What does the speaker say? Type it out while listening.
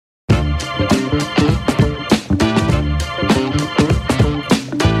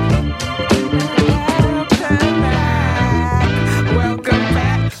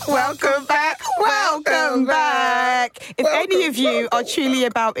you are truly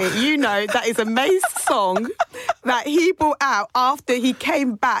about it, you know that is a Mace song that he brought out after he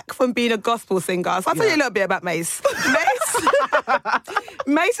came back from being a gospel singer. So I'll tell you a little bit about Mace.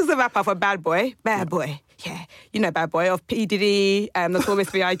 Mace is a rapper for Bad Boy. Bad Boy. Yeah, you know Bad Boy, of P. Diddy,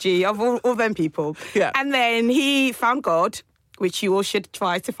 Notorious B.I.G., of all them people. Yeah. And then he found God, which you all should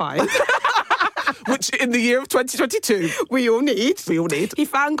try to find. Which in the year of 2022... We all need. He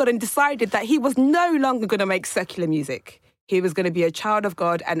found God and decided that he was no longer going to make secular music. He was going to be a child of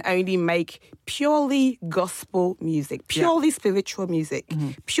God and only make purely gospel music, purely spiritual music,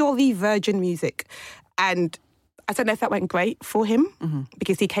 purely virgin music. And I don't know if that went great for him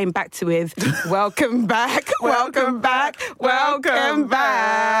because he came back to with, welcome back, welcome back, welcome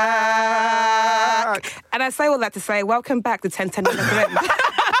back. And I say all that to say, welcome back to 1010 FM.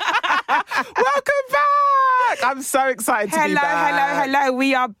 Welcome back! I'm so excited to be back. Hello.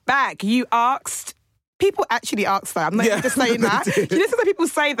 We are back. You asked. People actually asked that. I'm not even just saying that. You know, sometimes people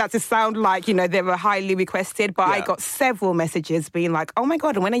say that to sound like, you know, they were highly requested, but I got several messages being like, oh my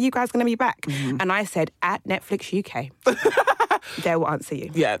God, when are you guys going to be back? And I said, at Netflix UK. They will answer you.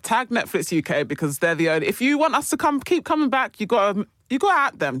 Yeah, tag Netflix UK because they're the only... If you want us to keep coming back, you got to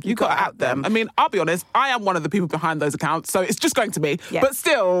out them. You got to out them. I mean, I'll be honest, I am one of the people behind those accounts, so it's just going to me. Yeah. But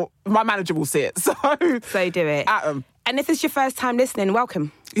still, my manager will see it. So do it. At them. And if it's your first time listening,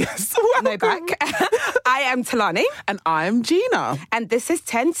 welcome. Yes, welcome. No back. I am Talani. And I'm Gina. And this is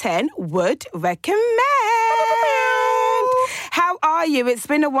 1010 Would Recommend. How are you? It's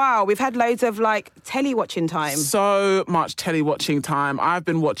been a while. We've had loads of, telly watching time. So much telly watching time. I've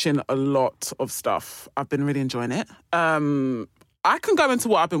been watching a lot of stuff. I've been really enjoying it. I can go into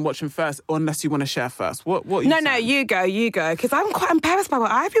what I've been watching first, unless you want to share first. What are you saying? No, you go. Because I'm quite embarrassed by what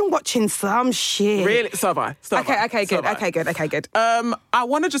I've been watching some shit. Really? So have I. Okay, good. I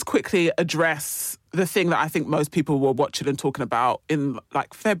want to just quickly address the thing that I think most people were watching and talking about in,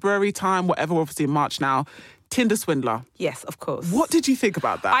 February time, whatever, obviously in March now. Tinder Swindler. Yes, of course. What did you think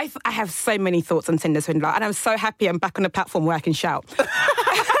about that? I have so many thoughts on Tinder Swindler, and I'm so happy I'm back on a platform where I can shout.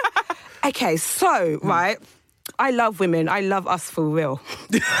 Okay, so, right... I love women. I love us for real.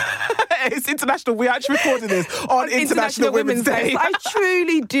 It's international. We're actually recording this on International Women's Day. I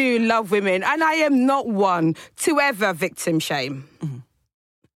truly do love women, and I am not one to ever victim shame.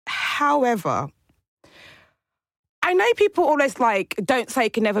 However, I know people always don't say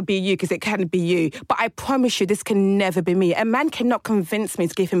it can never be you because it can be you, but I promise you this can never be me. A man cannot convince me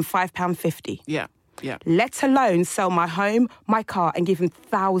to give him £5.50. Yeah. Let alone sell my home, my car, and give him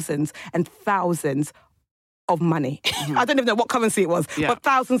thousands and thousands of money. I don't even know what currency it was, but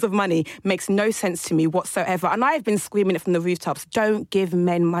thousands of money makes no sense to me whatsoever. And I've been screaming it from the rooftops, don't give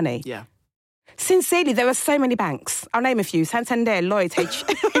men money. Yeah. Sincerely, there are so many banks. I'll name a few. Santander, Lloyds,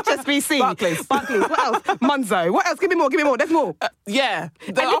 HSBC. Barclays. What else? Monzo. What else? Give me more. There's more. Yeah.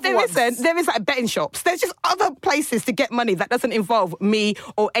 There is betting shops. There's just other places to get money that doesn't involve me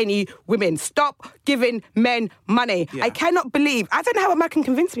or any women. Stop giving men money. Yeah. I cannot believe. I don't know how a man can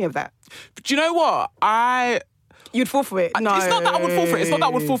convince me of that. But you know what? You'd fall for it. No, it's not that I would fall for it. It's not that I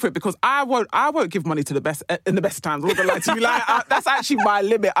would fall for it because I won't give money to the best in the best times. I'm not gonna lie to you. That's actually my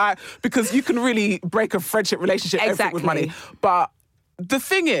limit. Because you can really break a friendship relationship with money. But the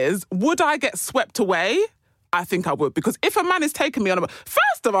thing is, would I get swept away? I think I would, because if a man is taking me on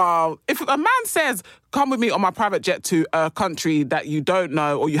first of all, if a man says, come with me on my private jet to a country that you don't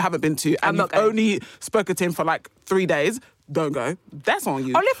know or you haven't been to and you've only spoken to him for 3 days, don't go. That's on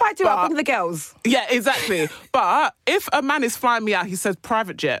you. Only if I do, I'll bring the girls. Yeah, exactly. But if a man is flying me out, he says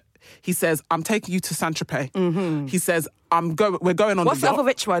private jet. He says, I'm taking you to Saint-Tropez. Mm-hmm. He says, we're going on What's the yacht. What's the other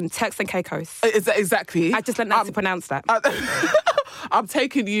rich one? Turks and Caicos. Exactly. I just learned how to pronounce that. I'm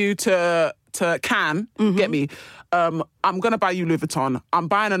taking you to Cannes, get me. I'm going to buy you Louis Vuitton. I'm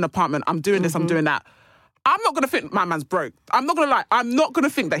buying an apartment. I'm doing this, I'm doing that. I'm not going to think my man's broke. I'm not going to lie. I'm not going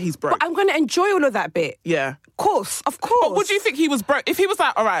to think that he's broke. But I'm going to enjoy all of that bit. Yeah. Of course. But would you think he was broke? If he was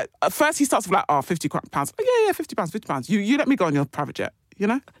all right, at first he starts with £50. Yeah, £50. You let me go on your private jet, you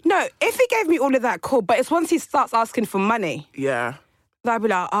know? No, if he gave me all of that, cool. But it's once he starts asking for money. Yeah. I'd be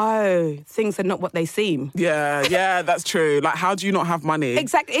like, oh, things are not what they seem. Yeah, that's true. How do you not have money?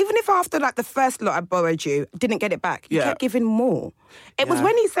 Exactly. Even if after the first lot I borrowed you, didn't get it back, you kept giving more. It was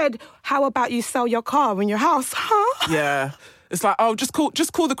when he said, how about you sell your car and your house, huh? Yeah. It's just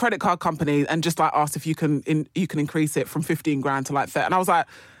call the credit card company and just ask if you can increase it from 15 grand to 30. And I was like,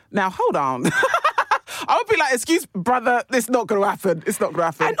 now hold on. I would be like, excuse, brother, it's not going to happen. It's not going to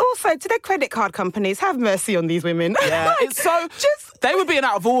happen. And also, to the credit card companies, have mercy on these women. Yeah, it's so... They were being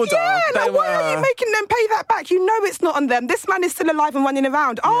out of order. Yeah, why are you making them pay that back? You know it's not on them. This man is still alive and running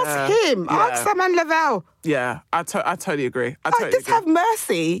around. Ask him. Yeah. Ask Saman Lavelle. Yeah, I totally agree. Just have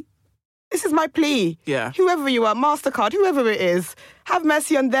mercy. This is my plea. Yeah. Whoever you are, MasterCard, whoever it is, have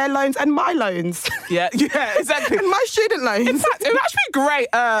mercy on their loans and my loans. Yeah, exactly. And my student loans. In fact, it would actually be great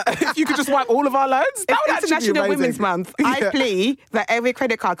if you could just wipe all of our loans. It's International Women's Month. I plea that every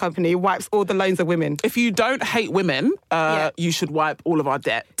credit card company wipes all the loans of women. If you don't hate women, you should wipe all of our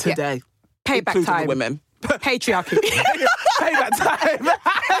debt today. Yeah. Payback time. The women. Patriarchy. Payback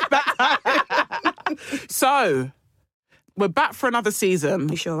time. So, we're back for another season.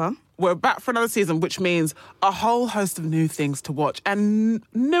 You sure are? We're back for another season, which means a whole host of new things to watch and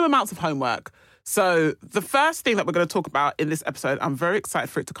new amounts of homework. So the first thing that we're going to talk about in this episode, I'm very excited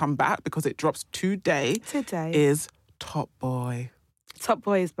for it to come back because it drops today, is Top Boy. Top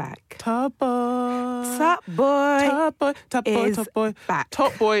Boy is back. Top Boy. Top Boy. Top Boy. Top Boy. Is Top Boy. Back.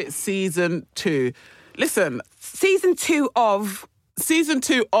 Top Boy Season 2. Listen. Season 2 of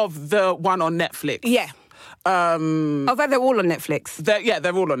the one on Netflix. Yeah. Although they're all on Netflix.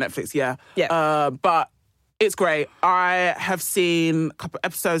 They're all on Netflix, yeah. But it's great. I have seen a couple of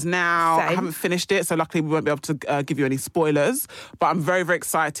episodes now. Same. I haven't finished it, so luckily we won't be able to give you any spoilers. But I'm very, very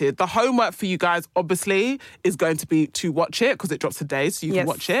excited. The homework for you guys, obviously, is going to be to watch it because it drops today, so you can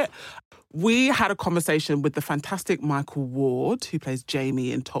watch it. We had a conversation with the fantastic Michael Ward, who plays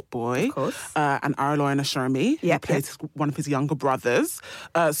Jamie in Top Boy. Of course. And Araloy Nashomi, who plays one of his younger brothers.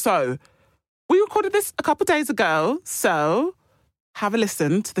 So... we recorded this a couple of days ago, so have a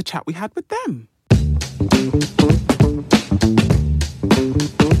listen to the chat we had with them.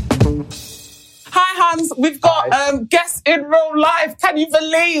 Hi, Hans. We've got guests in real life. Can you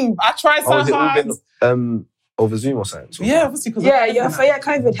believe? I tried so hard. Has it all been over Zoom or something? Yeah, obviously.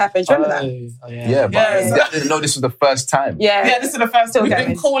 COVID happened. Do you remember that? I didn't know this was the first time. Yeah, this is the first time. We've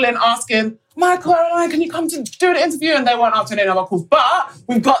been calling, asking, Michael, can you come to do the interview? And they weren't answering any of our calls. But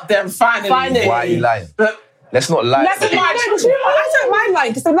we've got them finally. Why are you lying? Let's not lie. I don't mind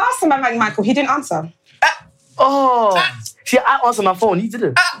lying, because the last time I rang Michael, he didn't answer. See, I answered my phone, he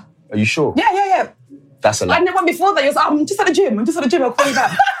didn't. Are you sure? Yeah. That's a lie. And the one before that, he was, I'm just at the gym, I'll call you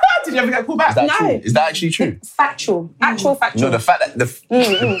back. Did you ever get called back? Is that true? Is that actually true? It's factual. Actual factual. No, the fact that the fact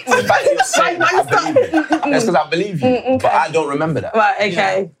that you're saying I believe you. That's because I believe you. But I don't remember that. Right,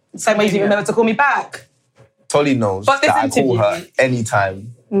 okay. Same way you didn't remember to call me back. Tolly knows that I call her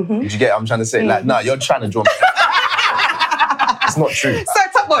anytime. Did you get what I'm trying to say? Like, you're trying to draw me. It's not true. So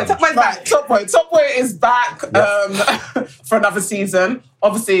Top Boy's back. Top Boy is back for another season.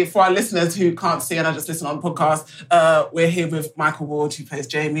 Obviously, for our listeners who can't see and are just listening on the podcast, we're here with Michael Ward, who plays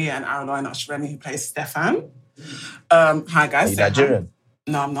Jamie, and Araloy Nashomi, who plays Stefan. Hi, guys. Are you Nigerian?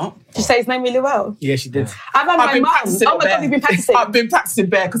 No, I'm not. Did you say his name really well? Yeah, she did. I've had my mum. Oh my God, you've been practicing. I've been practicing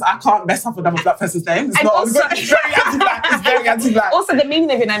bare because I can't mess up another black person's name. It's very anti-black. It's very anti-black. Also, the meaning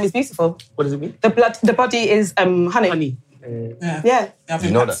of your name is beautiful. What does it mean? The body is honey. Honey. Yeah.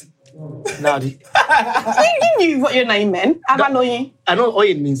 You know that? No, you knew what your name meant. Avaloyin. I know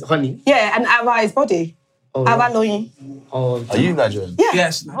oil means honey. Yeah, and Ava is body. Avaloyin. Are you Nigerian? Yeah.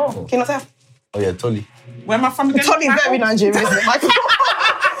 Yes. Can you not tell? Oh yeah, Tolly. Where am I from again? Tolly's very Nigerian, isn't it, Michael?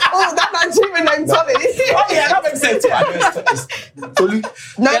 Oh, that Nigerian name, Tolly. Oh yeah, that makes sense. Tolly?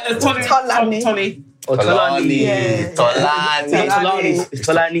 No, Yeah, Tolly. Or Tolani.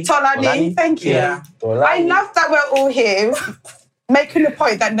 Tolani, thank you. Yeah. I love that we're all here making the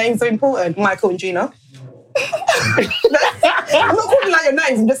point that names are important, Michael and Gina. I'm not calling out your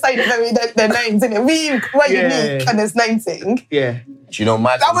names, I'm just saying their names, innit? We're unique and there's name thing. Yeah. Do you know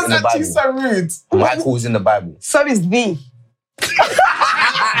Michael's That was in the actually Bible? so rude. Michael's in the Bible. So is thee.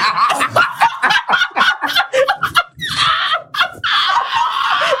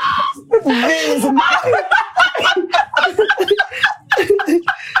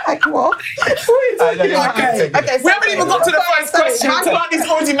 Like what? Okay, we haven't even got to the first question. Somebody's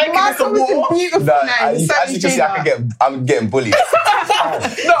already making this a war. A beautiful name. As you can see, I'm getting bullied.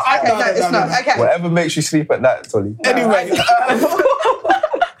 It's not. Okay. Whatever makes you sleep at night, Tolly. Anyway.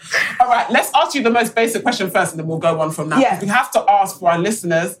 All right, let's ask you the most basic question first and then we'll go on from that. Yeah. We have to ask for our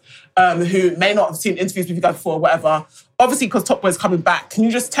listeners who may not have seen interviews with you guys before or whatever, obviously because Top Boy is coming back, can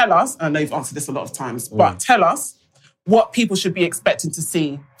you just tell us, and I know you've answered this a lot of times, but tell us what people should be expecting to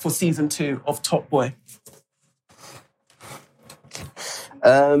see for season 2 of Top Boy?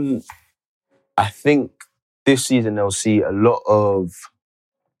 I think this season they'll see a lot of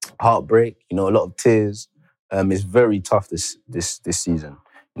heartbreak, a lot of tears. It's very tough this season.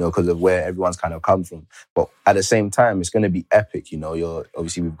 you know, because of where everyone's kind of come from. But at the same time, it's going to be epic, you know.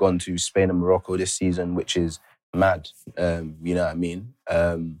 Obviously, we've gone to Spain and Morocco this season, which is mad, you know what I mean?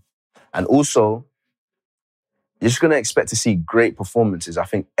 And also, you're just going to expect to see great performances. I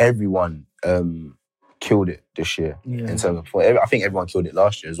think everyone killed it this year in terms of... I think everyone killed it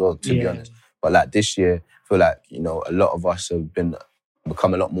last year as well, to be honest. But like this year, I feel like, you know, a lot of us have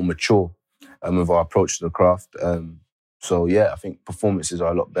become a lot more mature with our approach to the craft. So yeah, I think performances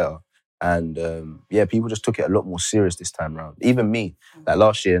are a lot better. And people just took it a lot more serious this time around. Even me, like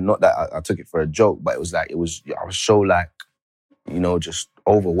last year, not that I took it for a joke, but I was so like, you know, just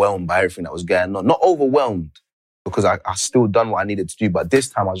overwhelmed by everything that was going on. Not overwhelmed, because I still done what I needed to do, but this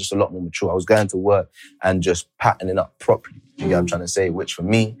time I was just a lot more mature. I was going to work and just patterning up properly. You get what I'm trying to say? Which for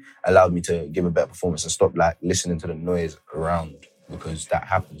me allowed me to give a better performance and stop like listening to the noise around, because that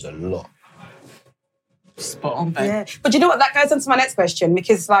happens a lot. Spot on, babe. Yeah. But you know what? That goes on to my next question,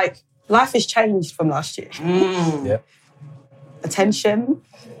 because like life has changed from last year. Yeah. Attention.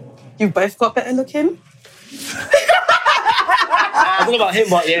 You've both got better looking. I don't know about him,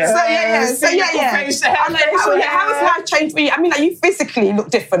 but yeah. How has life changed for you? I mean, like, you physically look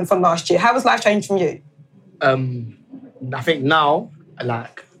different from last year. How has life changed from you? I think now,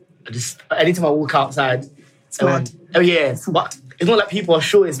 like, anytime I walk outside, it's mad. But it's not like people are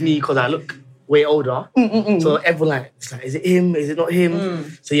sure it's me because I look way older. So everyone it's like, is it him? Is it not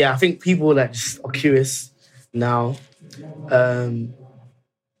him? So yeah, I think people like just are curious now.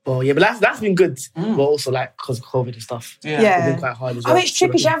 But that's been good. But also like because of COVID and stuff. It's been quite hard as well. Oh, it's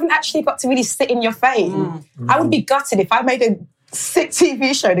tricky because you haven't actually got to really sit in your fame. I would be gutted if I made a sick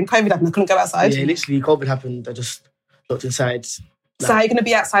TV show and COVID happened. I couldn't go outside. Yeah, literally COVID happened. I just looked inside. So how are you going to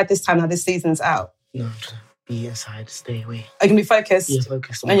be outside this time now this season's out? No, just be inside, stay away. Are you going to be focused? Yeah,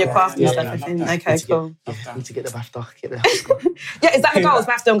 focused on your craft and stuff. Okay, cool. I need to get the BAFTA, get the Oscar. Is that the goal?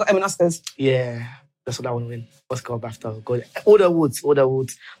 BAFTA and got Emmy Oscars? Yeah, that's what I want to win. Oscar, BAFTA, go all the awards.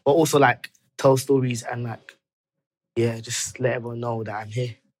 But also like tell stories and like, just let everyone know that I'm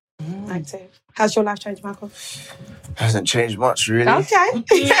here. Active. How's your life changed, Michael? Hasn't changed much, really. Okay.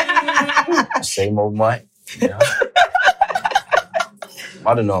 Same old Mike. Yeah.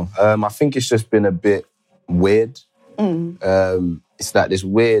 I don't know. I think it's just been a bit weird. It's like this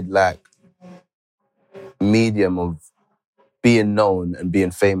weird, like, medium of being known and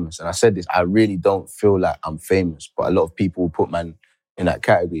being famous. And I said this, I really don't feel like I'm famous, but a lot of people put man in that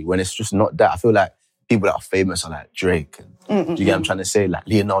category when it's just not that. I feel like people that are famous are like Drake. And, do you get what I'm trying to say? Like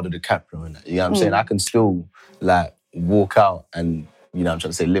Leonardo DiCaprio and that. You get what I'm saying? I can still like walk out and, you know, I'm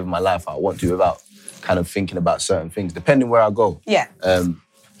trying to say, live my life how I want to without kind of thinking about certain things, depending where I go. Yeah.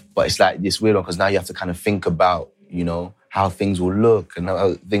 But it's like this weird one because now you have to kind of think about, you know, how things will look and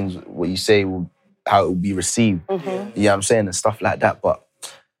how things, what you say, how it will be received. You know what I'm saying? And stuff like that. But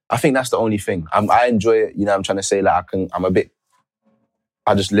I think that's the only thing. I enjoy it. You know what I'm trying to say? Like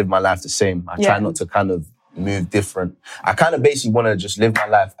I just live my life the same. I try not to kind of move different. I kind of basically want to just live my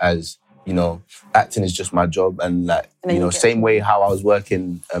life as, you know, acting is just my job. And like, you know, same way how I was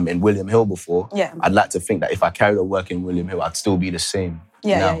working in William Hill before, I'd like to think that if I carried on working in William Hill, I'd still be the same.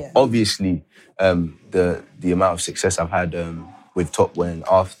 Obviously, the amount of success I've had with Top Boy and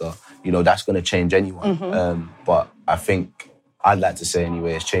after, you know, that's going to change anyone. But I think I'd like to say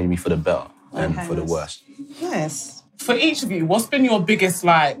anyway, it's changed me for the better and for the worse. Nice. For each of you, what's been your biggest,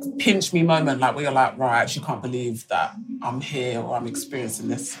 like, pinch me moment, like, where you're like, right, I actually can't believe that I'm here or I'm experiencing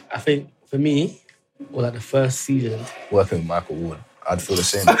this? I think, for me, or like the first season... Working with Michael Ward, I'd feel the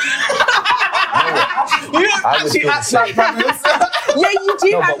same. You don't actually act like brothers. Yeah, you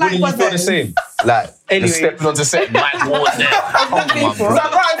do act like brothers. Wouldn't you feel the same? Like, anyway. Just stepping onto set, Michael Ward there. Is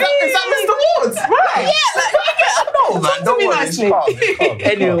that right? Is that Mr. Ward? Right. Yeah, no, man, don't worry.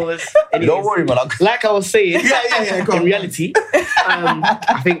 Anyways. Don't worry, man. Like I was saying, in reality,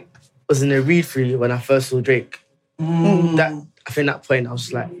 I think it was in a read-through when I first saw Drake. I think that point, I was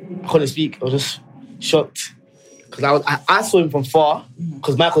just like, I couldn't speak. I was just shocked. Because I saw him from far,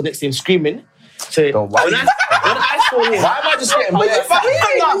 because Michael next to him screaming. So when I saw him... Why am I just getting...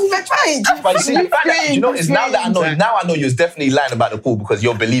 But you see, you know, it's now I know you're definitely lying about the pool because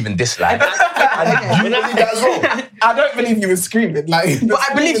you're believing this lie. And you believe that as well. I don't believe you were screaming. Like, but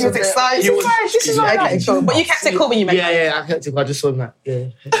I believe you was excited. This is okay, cool. But you kept it cool when you met him. Yeah, I kept it cool. I just saw him like,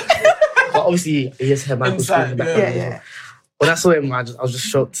 But obviously, he just had Michael screaming back. Yeah. When I saw him, I was just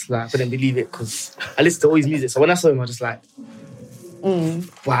shocked. Like, I couldn't believe it because I listened to all his music. So when I saw him, I was just like,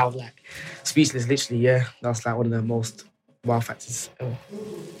 wow, like, speechless, literally, That was like one of the most wow factors ever.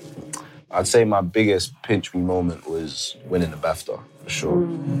 I'd say my biggest pinch me moment was winning the BAFTA, for sure.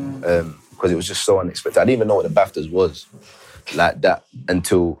 Because it was just so unexpected. I didn't even know what the BAFTAs was. like that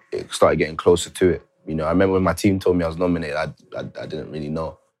until it started getting closer to it. You know, I remember when my team told me I was nominated, I didn't really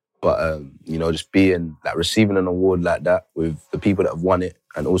know. But, you know, just being, like, receiving an award like that with the people that have won it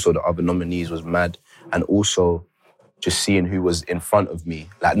and also the other nominees was mad. And also just seeing who was in front of me.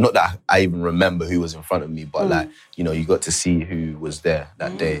 Like, not that I even remember who was in front of me, but, like, you know, you got to see who was there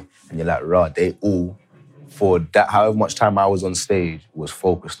that day. And you're like, rah, they all, for that, however much time I was on stage, was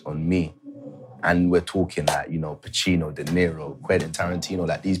focused on me. And we're talking, like, you know, Pacino, De Niro, Quentin Tarantino,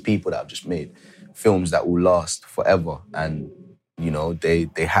 like, these people that have just made films that will last forever. And, you know, they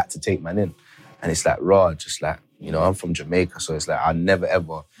had to take man in. And it's like, raw, just like, you know, I'm from Jamaica, so it's like, I never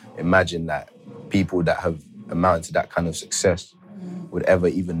ever imagined that people that have amounted to that kind of success would ever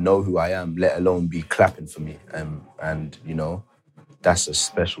even know who I am, let alone be clapping for me. And you know, that's a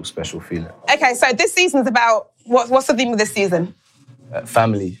special, special feeling. Okay, so this season's about, what's the theme of this season?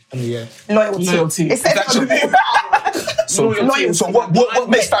 Family. Yeah. Loyalty. It's So what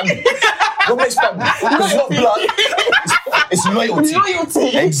makes family? What makes family? Because it's not blood. It's loyalty.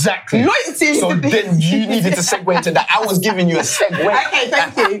 Loyalty. Exactly. Loyalty. So then you needed to segue into that. I was giving you a segue.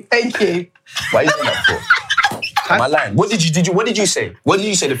 Okay, thank you. Why are you doing that for? Am I lying? What did you say? What did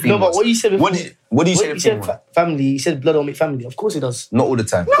you say the theme was? No, but what you said before. What did you say the theme was? Family. You said blood don't make family. Of course it does. Not all the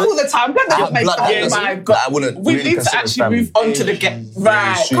time. Not all the time. Blood doesn't make family. Oh my God. I wouldn't We really need to consider actually family. move on to the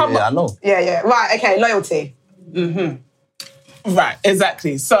Right, come on. I know. Yeah. Right, okay, loyalty. Right,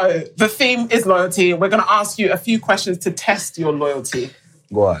 exactly. So the theme is loyalty. We're going to ask you a few questions to test your loyalty.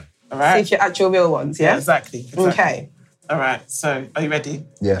 Go on. All right? See if you're actual real ones, yeah? Exactly. Okay. All right, so are you ready?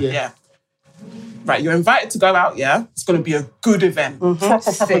 Yeah. Right, you're invited to go out, yeah? It's going to be a good event.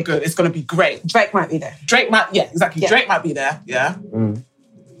 Proper good. It's going to be great. Drake might be there. Drake might be there, yeah?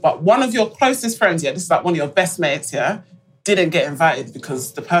 But one of your closest friends, yeah, this is like one of your best mates, yeah, didn't get invited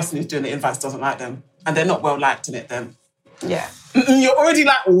because the person who's doing the invites doesn't like them. And they're not well liked in it then. Yeah. You're already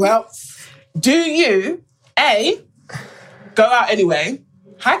like, well, do you, A, go out anyway,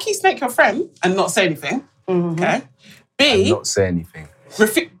 high-key snake your friend and not say anything, okay? B, And not say anything.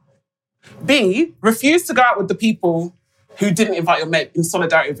 B, refuse to go out with the people who didn't invite your mate in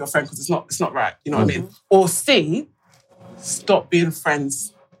solidarity with your friend because it's not right, you know what I mean? Or C, stop being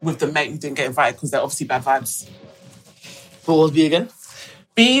friends with the mate who didn't get invited because they're obviously bad vibes. What was B again?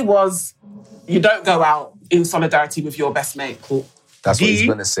 B was, you don't go out in solidarity with your best mate. Cool. That's what D, he's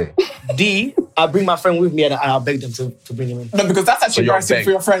going to say. D, I'll bring my friend with me and I'll beg them to bring him in. No, because that's actually you're embarrassing beg.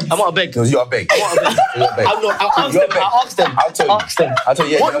 for your friends. I'm not a beg. Because you're a beg. You're a beg. I'll ask them. I'll tell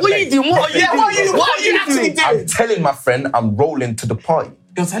you. What are you doing? What are you doing? I'm telling my friend I'm rolling to the party.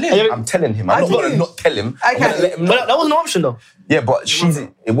 You're telling him? I'm telling him. I'm not going to not tell him. I'm Okay. gonna let him know. But that wasn't an option though. Yeah, but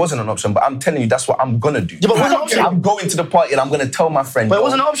it wasn't an option. But I'm telling you, that's what I'm going to do. Yeah, but it wasn't an option. I'm going to the party and I'm going to tell my friend. But it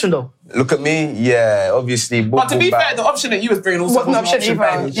wasn't an option though. Look at me. Yeah, obviously. But to be fair, the option that you was bringing also Wasn't an option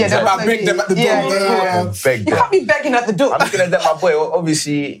either. Yeah, there was I begged them at the door. Yeah. Beg You them. can't be begging at the door. I'm just going to let my boy,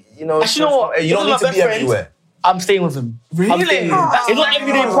 obviously, you know. Actually, you know what? You don't need to be everywhere. I'm staying with him. Really? I'm staying with him. It's not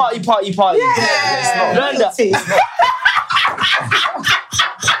everyday party. Yeah. Learn that.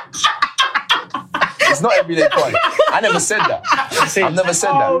 It's not everyday party. I never said that. I've never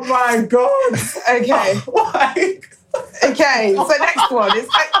said that. Oh my God. Okay. Why? Okay, so next one is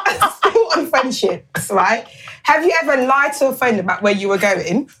still on friendships, right? Have you ever lied to a friend about where you were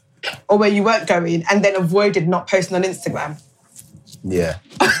going or where you weren't going and then avoided not posting on Instagram? Yeah.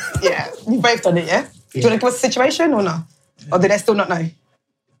 Yeah, you've both done it, yeah? Do you want to give us a situation or no? Or do they still not know?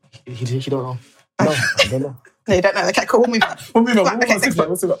 He don't know. No, I don't know. No, you don't know. Okay, cool, we'll move on. We'll move on. Right, okay, next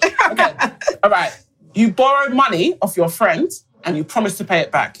one. Okay. All right. You borrow money off your friend and you promise to pay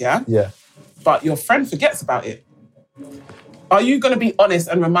it back, yeah? Yeah. But your friend forgets about it. Are you going to be honest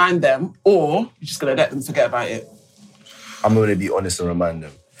and remind them, or you're just going to let them forget about it? I'm going to be honest and remind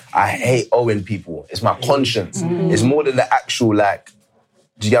them. I hate owing people. It's my conscience. It's more than the actual, like,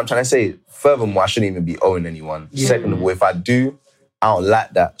 do you get what I'm trying to say? Furthermore, I shouldn't even be owing anyone. Second of all, if I do, I don't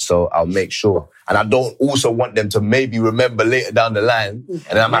like that, so I'll make sure. And I don't also want them to maybe remember later down the line, and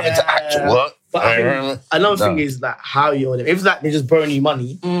then I'm having to act what? But I think another thing is like how you owe them. If it's like they're just borrowing you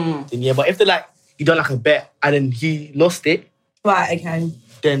money, then yeah. But if they're like, you done like a bet and then he lost it, Right, okay.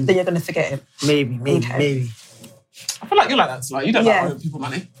 then Then you're going to forget it. maybe. I feel like you're like that, so like, you don't like owing people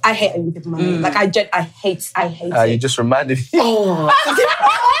money. I hate owing people money. Like, I hate it. You just reminded me.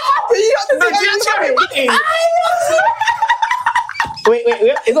 Wait.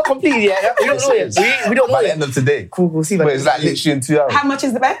 It's not completed yet. We don't know yet. We don't know By the yet. end of today. Cool, we'll see. But it's like literally in 2 hours. How much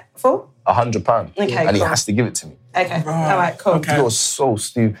is the bet for? £100. Okay, And he cool. has to give it to me. Okay, all right, cool. Okay. You're so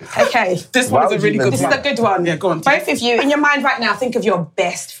stupid. Okay. This Why one is a would really you good This one. is a good one. Yeah, go on. Both of you, in your mind right now, think of your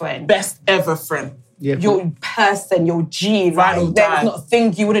best friend. Best ever friend. your person, your G. Like, there's not a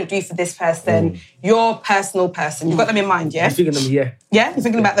thing you wouldn't do for this person. Your personal person. You've got them in mind, yeah? I'm thinking of them, yeah. Yeah? You're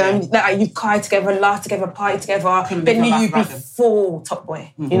thinking about them. Like, you've cried together, laughed together, partied together. They knew you before Top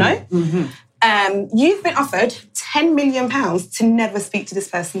Boy, you know? You've been offered £10 million to never speak to this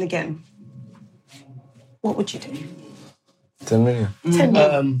person again. What would you do? 10 million. 10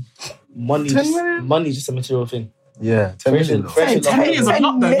 million. Money's just a material thing. Yeah, 10 million. 10 million is a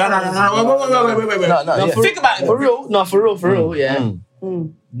lot, though. No, wait. No, Think about it. For real, yeah.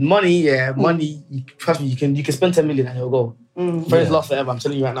 Money, money. Trust me, you can spend 10 million and it'll go. Friends last forever. I'm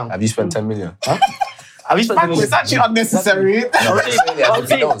telling you right now. Have you spent 10 million? Huh? Have you spent 10 million? It's actually unnecessary.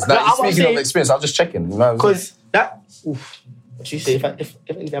 Speaking of experience, I was just checking. Because that. What you say? If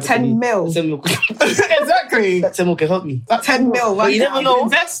 10 mil. 10 mil. Exactly. That 10 mil can help me. That 10 mil, right? But you never know.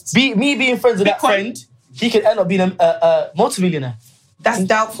 Me being friends with that friend, he could end up being a multi-millionaire. That's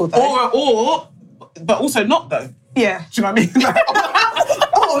doubtful, though. But also not, though. Yeah. Do you know what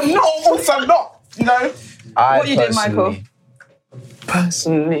I mean? Also not. You know? What are you doing, Michael?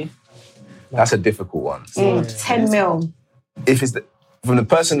 Personally, that's a difficult one. 10 mil. If it's from the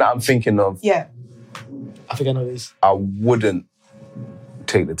person that I'm thinking of, yeah, I think I know this. I wouldn't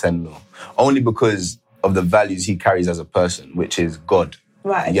take the 10 mil. Only because of the values he carries as a person, which is God.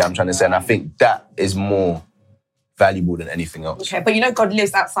 Right. Yeah, I'm trying to say. And I think that is more valuable than anything else. Okay, but you know God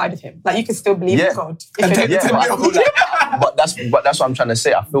lives outside of him. Like, you can still believe in God. But that's what I'm trying to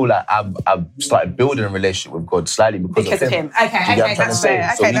say. I feel like I've started building a relationship with God slightly because of him. Okay, that's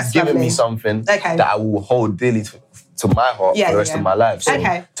fair. So he's given me something that I will hold dearly to my heart for the rest of my life.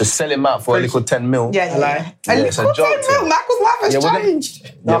 So to sell him out for a little 10 mil, it's a joke. 10 mil, Michael's life has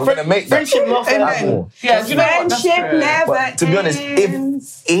changed. We're going to make that. Friendship love forever. Yeah, friendship never ends. To be honest,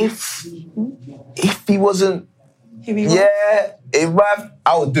 if he wasn't, I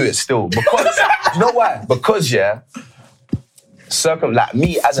would do it still. Because, you know why? Because, like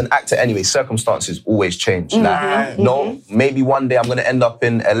me as an actor anyway, circumstances always change. Maybe one day I'm going to end up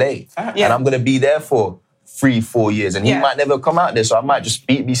in LA and I'm going to be there for 3-4 years and he might never come out there, so I might just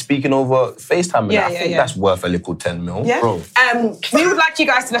be speaking over FaceTime and I think that's worth a little 10 mil. Yeah. Bro. We would like you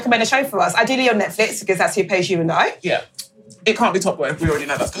guys to recommend a show for us, ideally on Netflix, because that's who pays you and I. Yeah. It can't be Top Boy. We already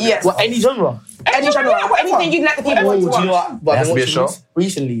know that's going to be. What, any genre? Any genre. Anything you'd let the people want to watch. Do you know what? It has to be a show?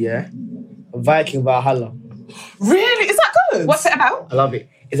 Recently, Viking Valhalla. Really? Is that good? What's it about? I love it.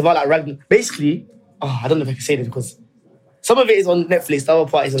 It's about like Ragnarok. Basically, I don't know if I can say this because some of it is on Netflix, the other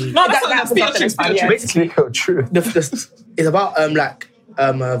part is on... No, that's not Basically, true. It's about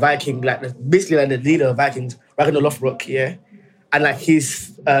Viking, basically like the leader of Vikings, Ragnar Lothbrok, and like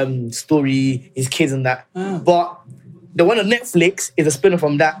his story, his kids and that. But the one on Netflix is a spin-off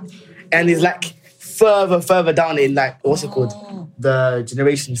from that, and it's like further down in like what's it called, the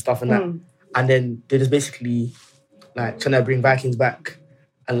generation stuff and that, and then they're just basically like trying to bring Vikings back.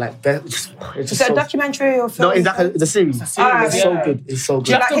 And like, it's just so a documentary or film? No, it's a series. It's so good. It's so good.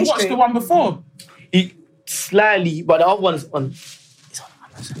 Do you have to watch the one before? Slightly, but the other one is on. It's on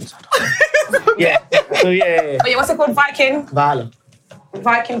Amazon. So yeah. Oh yeah, what's it called? Viking Valhalla.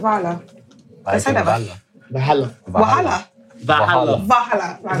 Valhalla. Valhalla.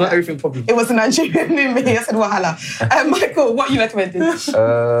 Right, it's not everything properly. It was a Nigerian in me. I said Valhalla. Michael, what are you recommending?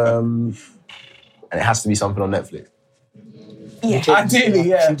 And it has to be something on Netflix. Yeah.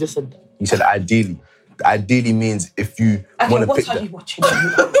 Ideally, She just said. You said ideally. Ideally means if you want to pick what are you watching?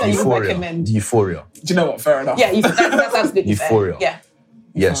 Euphoria. Do you know what? Fair enough. Yeah, that's absolutely Euphoria. fair. Yeah.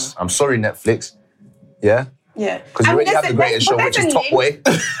 Yes. I'm sorry, Netflix. Yeah? Yeah. Because you already have the greatest show, which is Top Boy.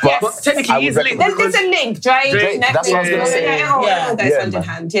 But technically, it's linked. There's a link. Drake, Netflix. That's what I was going to say. It all goes hand in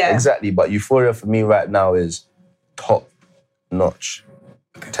hand. Yeah. Exactly. But Euphoria for me right now is top-notch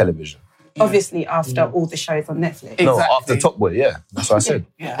television. Obviously, after all the shows on Netflix. No, after Top Boy, that's what I said.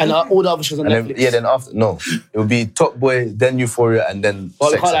 Yeah. And all the other shows on Netflix. Then after, no. It would be Top Boy, then Euphoria, and then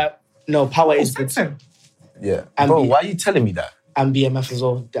Power is good. Yeah. Bro, why are you telling me that? And BMF as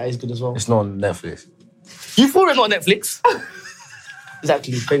well. That is good as well. It's not on Netflix. Euphoria is not on Netflix.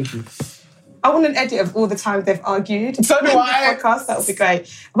 Exactly. Thank you. I want an edit of all the time they've argued. So do I. Podcast, that would be great.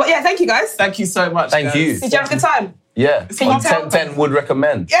 But yeah, thank you guys. Thank you so much. Thank you. Did you have a good time? Yeah. Can you tell? 10 would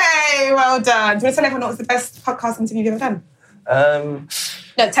recommend. Yay, well done. Do you want to tell everyone what was the best podcast interview you've ever done?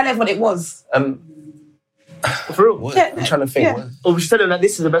 No, tell everyone it was. For real? What? I'm trying to think. Yeah. Oh, we should tell them that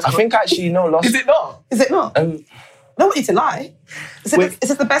this is the best. I think actually, last... Is it not? Is it not? I don't want you to lie. Is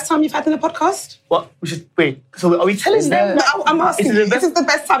this the best time you've had in a podcast? What? We should wait. So are we telling them? No, I'm asking you. This is the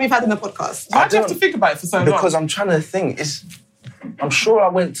best time you've had in a podcast. Why do you have to think about it for so long? Because I'm trying to think. I'm sure I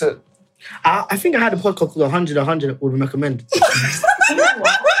went to... I think I had a podcast called 100 would recommend.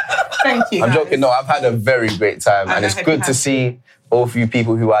 Thank you. I'm joking. No, I've had a very great time, and it's good to see all of you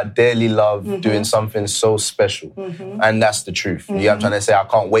people who I dearly love doing something so special. And that's the truth. You know what I'm trying to say? I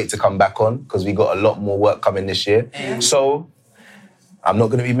can't wait to come back on because we got a lot more work coming this year. So I'm not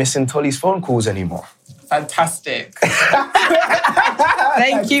going to be missing Tolly's phone calls anymore. Fantastic.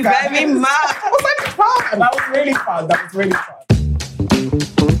 Thank you very much. That was really fun.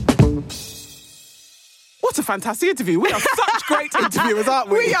 What a fantastic interview. We are such great interviewers, aren't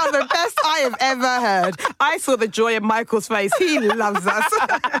we? We are the best I have ever heard. I saw the joy in Michael's face. He loves us.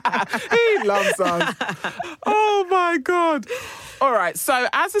 He loves us. Oh, my God. All right. So,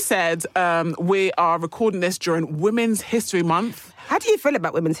 as I said, we are recording this during Women's History Month. How do you feel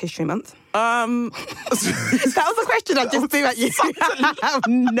about Women's History Month? That was a question I just threw at you out of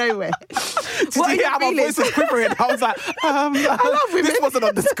nowhere. Did you hear how my voice was quivering? I was like, I love women. This wasn't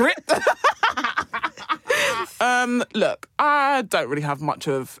on the script. Look, I don't really have much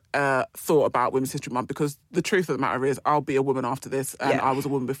of thought about Women's History Month because the truth of the matter is I'll be a woman after this and I was a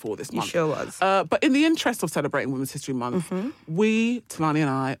woman before this month. You sure was. But in the interest of celebrating Women's History Month, we, Talani and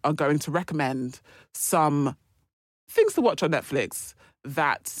I, are going to recommend some things to watch on Netflix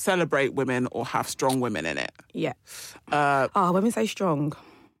that celebrate women or have strong women in it. Yeah. Women say strong.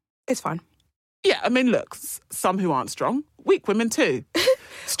 It's fine. Yeah, I mean, look, some who aren't strong, weak women too.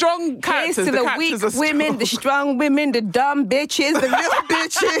 Strong characters. Here's to the weak women, the strong women, the dumb bitches, the little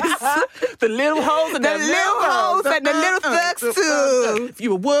bitches. The little hoes and the little hoes and the little thugs too. If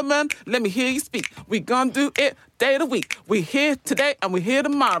you a woman, let me hear you speak. We gonna do it day of the week. We here today and we here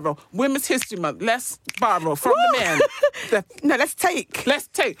tomorrow. Women's History Month. Let's borrow from the men. No, let's take. Let's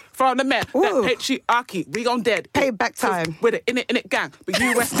take from the men. That patriarchy, we gon' dead. Payback time. With it, in it, gang. But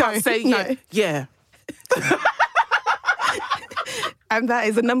you West Coast say yeah. And that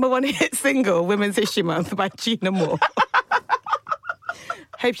is the #1 hit single, Women's History Month by Gina Moore.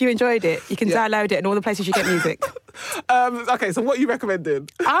 Hope you enjoyed it. You can download it in all the places you get music. Okay, so what are you recommending?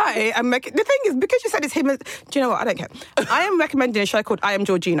 I am the thing is, because you said it's him, do you know what? I don't care. I am recommending a show called I Am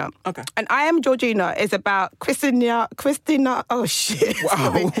Georgina. Okay. And I Am Georgina is about Christina, oh shit. Wow.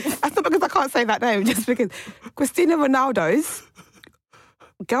 Sorry. That's not because I can't say that name, just because Cristiano Ronaldo's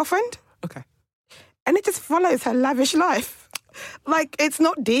girlfriend. Okay. And it just follows her lavish life. Like, it's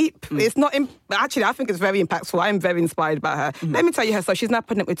not deep. It's not... Actually, I think it's very impactful. I am very inspired by her. Let me tell you her story. She's now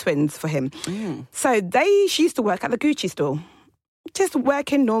pregnant with twins for him. So she used to work at the Gucci store. Just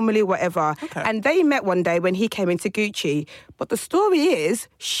working normally, whatever. Okay. And they met one day when he came into Gucci. But the story is,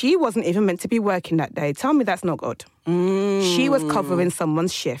 she wasn't even meant to be working that day. Tell me that's not God. She was covering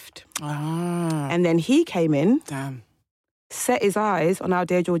someone's shift. And then he came in. Damn. Set his eyes on our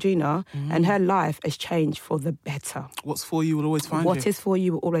dear Georgina, and her life has changed for the better. What's for you will always find you. What is for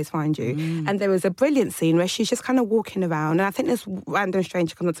you will always find you. And there was a brilliant scene where she's just kind of walking around, and I think this random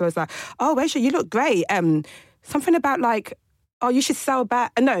stranger comes up to her and is like, "Oh, Aisha, you look great." Something about like, "Oh, you should sell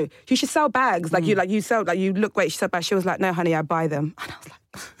bags." No, you should sell bags. Like you look great. She said bags. She was like, "No, honey, I buy them." And I was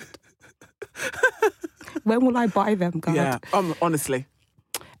like, when will I buy them, God? Yeah, honestly.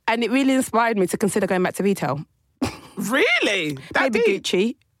 And it really inspired me to consider going back to retail. Really? Maybe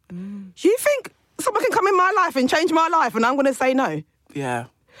Gucci. You think someone can come in my life and change my life and I'm going to say no? Yeah.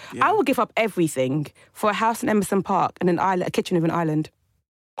 I will give up everything for a house in Emerson Park and a kitchen with an island.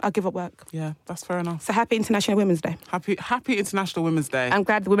 I'll give up work. Yeah, that's fair enough. So happy International Women's Day. Happy International Women's Day. I'm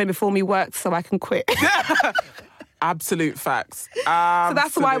glad the women before me worked so I can quit. Absolute facts. So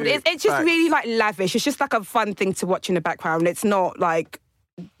that's why it's just really like lavish. It's just like a fun thing to watch in the background. It's not like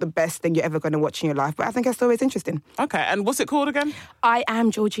the best thing you're ever going to watch in your life, but I think it's always interesting. Okay, and what's it called again? I Am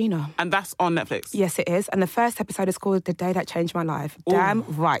Georgina. And that's on Netflix? Yes, it is. And the first episode is called The Day That Changed My Life. Ooh. Damn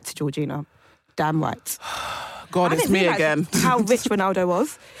right, Georgina. Damn right. God, it's me again. How rich Ronaldo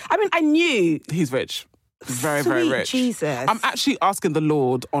was. I mean, I knew. He's rich. Very, very rich. Jesus. I'm actually asking the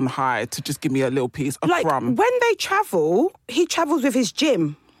Lord on high to just give me a little piece, a crumb. When they travel, he travels with his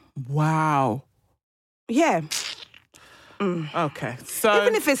gym. Wow. Yeah. Okay, so...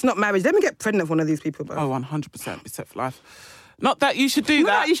 Even if it's not marriage, let me get pregnant with one of these people, bro. Oh, 100% be set for life. Not that you should do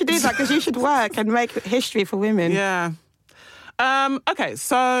that. Not that you should do that, because you should work and make history for women. Yeah. Okay,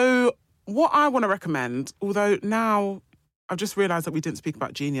 so what I want to recommend, although now I've just realised that we didn't speak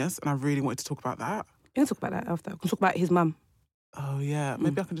about Genius, and I really wanted to talk about that. We can talk about that after. We can talk about his mum. Oh, yeah.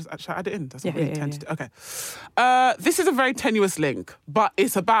 Maybe I can just actually add it in. That's not really intended. Okay. This is a very tenuous link, but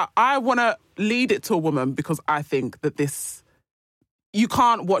it's about, I want to lead it to a woman because I think that you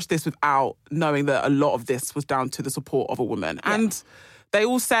can't watch this without knowing that a lot of this was down to the support of a woman. Yeah. And they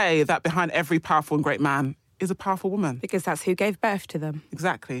all say that behind every powerful and great man is a powerful woman. Because that's who gave birth to them.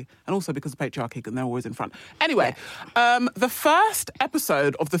 Exactly. And also because of patriarchy, and they're always in front. Anyway, the first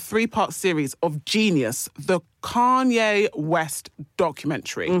episode of the 3-part series of Genius, the Kanye West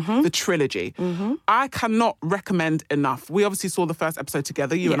documentary, the trilogy, I cannot recommend enough. We obviously saw the first episode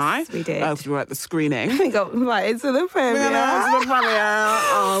together, you and I. Yes, we did. Because we were at the screening. We got invited to the premiere.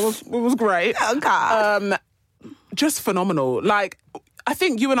 It was great. Oh, God. Just phenomenal. Like, I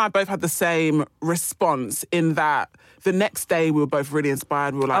think you and I both had the same response in that the next day we were both really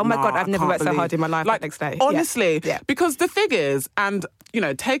inspired. We were like, oh my God, I've never worked so hard in my life like, the next day. Honestly, Yeah. Because the thing is, and, you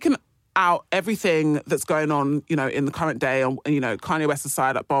know, taking out everything that's going on, you know, in the current day and, you know, Kanye West's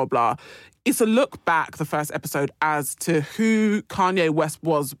side, like, blah, blah, blah. It's a look back, the first episode, as to who Kanye West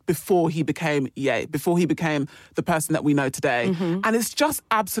was before he became Ye, before he became the person that we know today. And it's just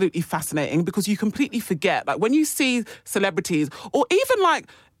absolutely fascinating because you completely forget, like when you see celebrities or even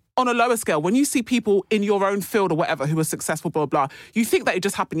like on a lower scale, when you see people in your own field or whatever who are successful, blah, blah, you think that it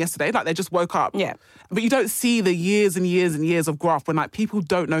just happened yesterday, like they just woke up. Yeah. But you don't see the years and years and years of graft when like people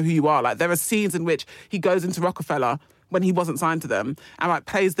don't know who you are. Like there are scenes in which he goes into Rockefeller when he wasn't signed to them and like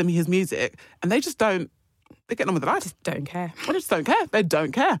plays them his music and they just don't, they get on with their life. Just don't care. They just don't care. They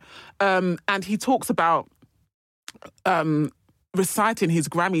don't care. And he talks about reciting his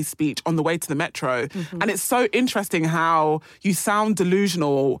Grammy speech on the way to the Metro. And it's so interesting how you sound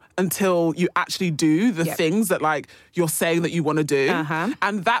delusional until you actually do the things that like you're saying that you want to do.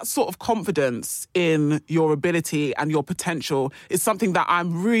 And that sort of confidence in your ability and your potential is something that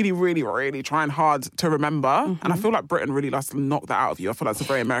I'm really, really, really trying hard to remember. And I feel like Britain really likes to knock that out of you. I feel like it's a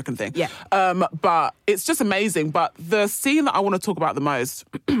very American thing. Yeah. But it's just amazing. But the scene that I want to talk about the most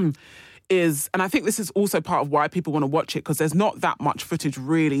is, and I think this is also part of why people want to watch it, because there's not that much footage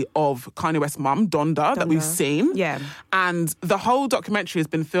really of Kanye West's mum, Donda, that we've seen. Yeah. And the whole documentary has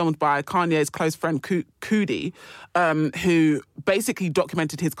been filmed by Kanye's close friend, Kudi, who basically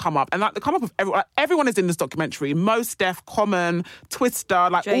documented his come up. And like the come up of everyone is in this documentary. Mos Def, Common, Twista,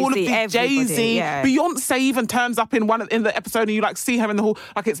 like Jay-Z, all of these, Jay-Z, yeah. Beyonce even turns up in the episode and you like see her in the hall.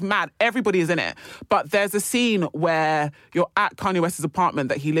 Like it's mad. Everybody is in it. But there's a scene where you're at Kanye West's apartment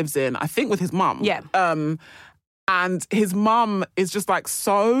that he lives in, I think with his mum. Yeah. And his mum is just like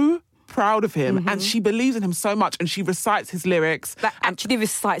so proud of him and she believes in him so much and she recites his lyrics. That actually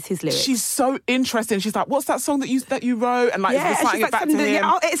recites his lyrics. She's so interested. She's like, what's that song that you wrote? And like reciting it back to him.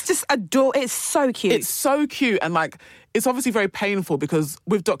 It's just it's so cute. It's so cute. And like, it's obviously very painful because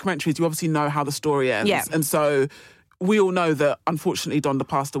with documentaries, you obviously know how the story ends. Yeah. And so we all know that unfortunately Donda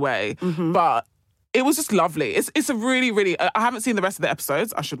passed away. But it was just lovely. It's a really, really... I haven't seen the rest of the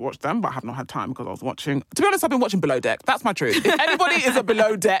episodes. I should watch them, but I have not had time because I was watching... To be honest, I've been watching Below Deck. That's my truth. If anybody is a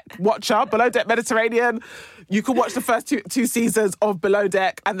Below Deck watcher, Below Deck Mediterranean, you can watch the first two seasons of Below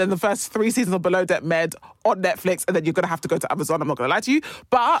Deck and then the first 3 seasons of Below Deck Med on Netflix, and then you're going to have to go to Amazon. I'm not going to lie to you.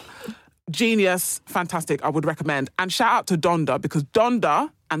 But Genius, fantastic. I would recommend. And shout out to Donda, because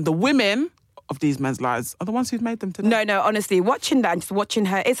Donda and the women of these men's lives are the ones who've made them today. No, honestly, watching that and just watching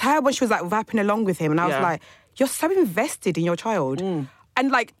her, it's her when she was like rapping along with him, and I was like, you're so invested in your child. And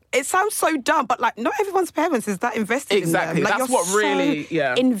like, it sounds so dumb, but like, not everyone's parents is that invested in them. Exactly, Like, that's you're what really,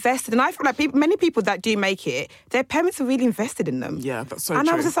 invested. And I feel like many people that do make it, their parents are really invested in them. Yeah, that's so and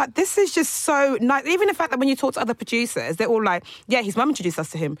true. I was just like, this is just so nice. Even the fact that when you talk to other producers, they're all like, yeah, his mum introduced us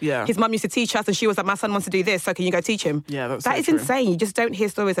to him. Yeah. His mum used to teach us and she was like, my son wants to do this, so can you go teach him? Yeah, that's That so is true. insane. You just don't hear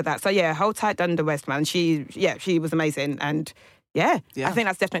stories of that. So yeah, hold tight Donda West, man. She was amazing. And yeah, I think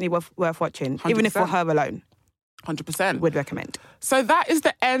that's definitely worth watching. 100%. Even if for her alone. 100%. Would recommend. So that is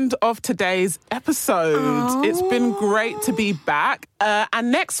the end of today's episode. Aww. It's been great to be back.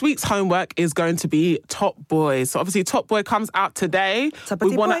 And next week's homework is going to be Top Boy. So obviously Top Boy comes out today.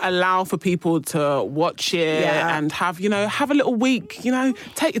 We want to allow for people to watch it and have a little week,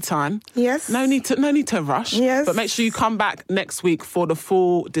 take your time. Yes. No need to rush. Yes. But make sure you come back next week for the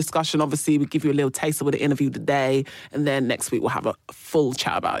full discussion. Obviously, we give you a little taster with the interview today. And then next week we'll have a full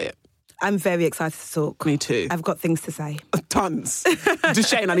chat about it. I'm very excited to talk. Me too. I've got things to say. Tons.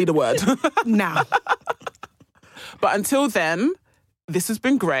 Duchesne, I need a word. Now. But until then, this has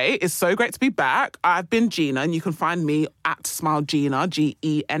been great. It's so great to be back. I've been Gina, and you can find me at SmileGina,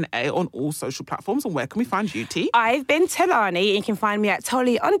 Gena, on all social platforms. And where can we find you, T? I've been Tolani, and you can find me at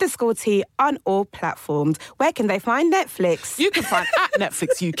Tolly_T on all platforms. Where can they find Netflix? You can find at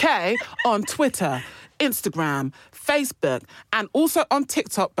Netflix UK on Twitter, Instagram, Facebook, and also on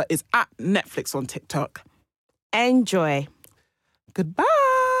TikTok, but it's at Netflix on TikTok. Enjoy. Goodbye.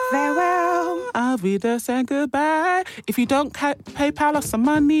 Farewell. I'll be there saying goodbye. If you don't PayPal us some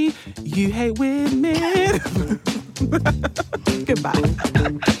money, you hate women. Goodbye.